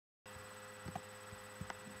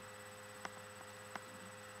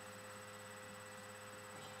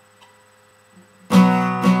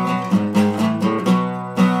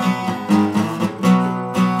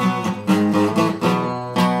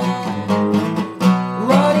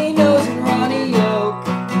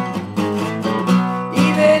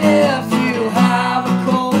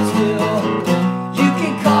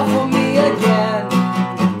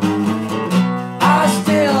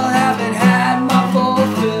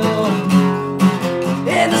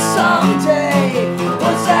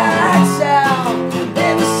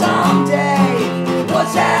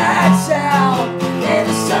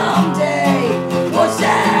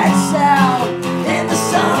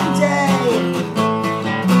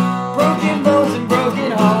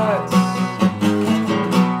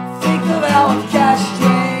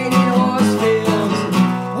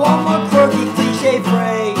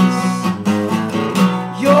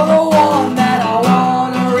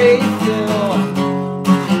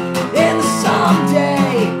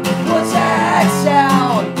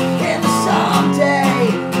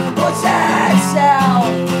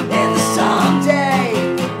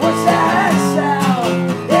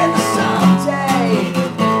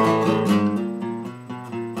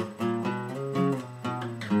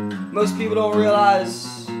Most people don't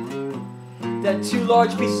realize that two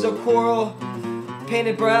large pieces of coral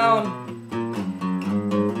painted brown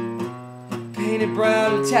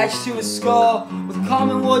attached to a skull with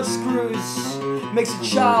common wood screws makes a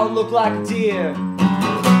child look like a deer.